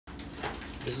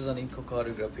This is an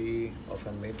echocardiography of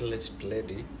a middle-aged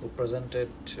lady who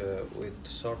presented with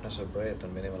shortness of breath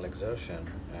and minimal exertion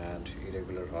and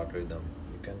irregular heart rhythm.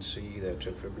 You can see the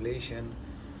atrial fibrillation,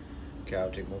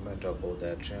 chaotic movement of both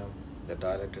atrium, the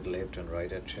dilated left and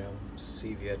right atrium,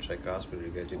 severe tricuspid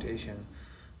regurgitation,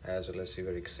 as well as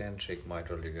severe eccentric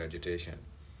mitral regurgitation.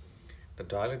 The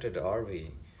dilated RV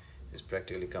is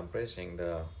practically compressing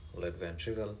the left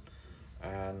ventricle,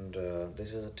 and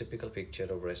this is a typical picture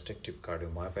of restrictive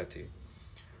cardiomyopathy.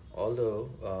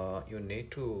 Although you need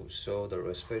to show the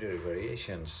respiratory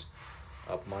variations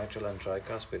of mitral and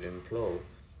tricuspid inflow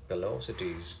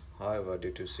velocities, however,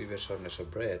 due to severe shortness of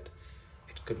breath,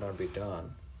 it could not be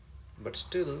done. But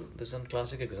still, this is a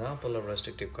classic example of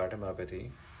restrictive cardiomyopathy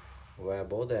where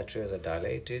both atria are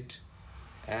dilated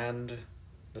and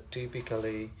the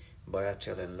typically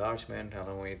biatrial enlargement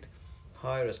along with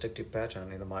high restrictive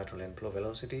pattern in the mitral inflow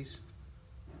velocities.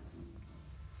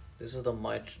 This is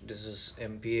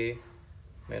MPA,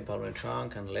 main pulmonary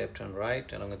trunk, and left and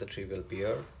right along with the trivial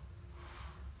pier.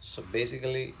 So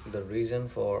basically, the reason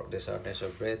for this shortness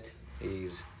of breath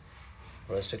is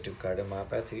restrictive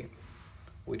cardiomyopathy.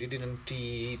 We did it in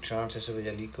TE,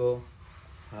 transesophageal echo,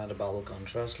 and a bowel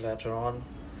contrast later on,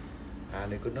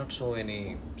 and we could not show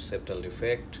any septal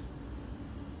defect.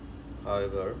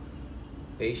 However,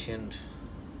 patient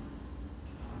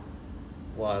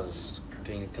was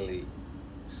clinically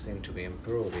seen to be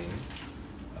improving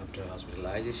after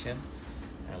hospitalization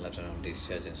and later on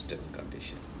discharge in stable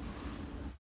condition.